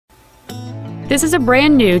This is a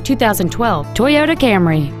brand new 2012 Toyota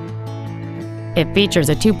Camry. It features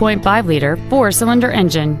a 2.5-liter four-cylinder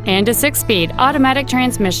engine and a 6-speed automatic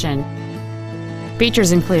transmission.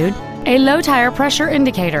 Features include a low tire pressure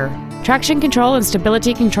indicator, traction control and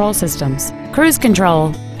stability control systems, cruise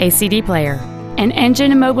control, a CD player, an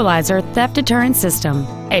engine immobilizer theft deterrent system,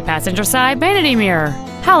 a passenger side vanity mirror,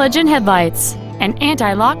 halogen headlights, an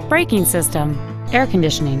anti-lock braking system, air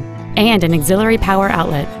conditioning, and an auxiliary power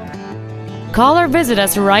outlet. Call or visit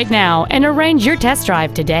us right now and arrange your test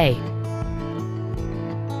drive today.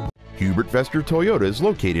 Hubert Vester Toyota is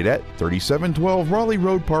located at 3712 Raleigh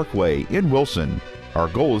Road Parkway in Wilson. Our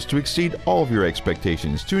goal is to exceed all of your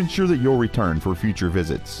expectations to ensure that you'll return for future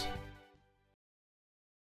visits.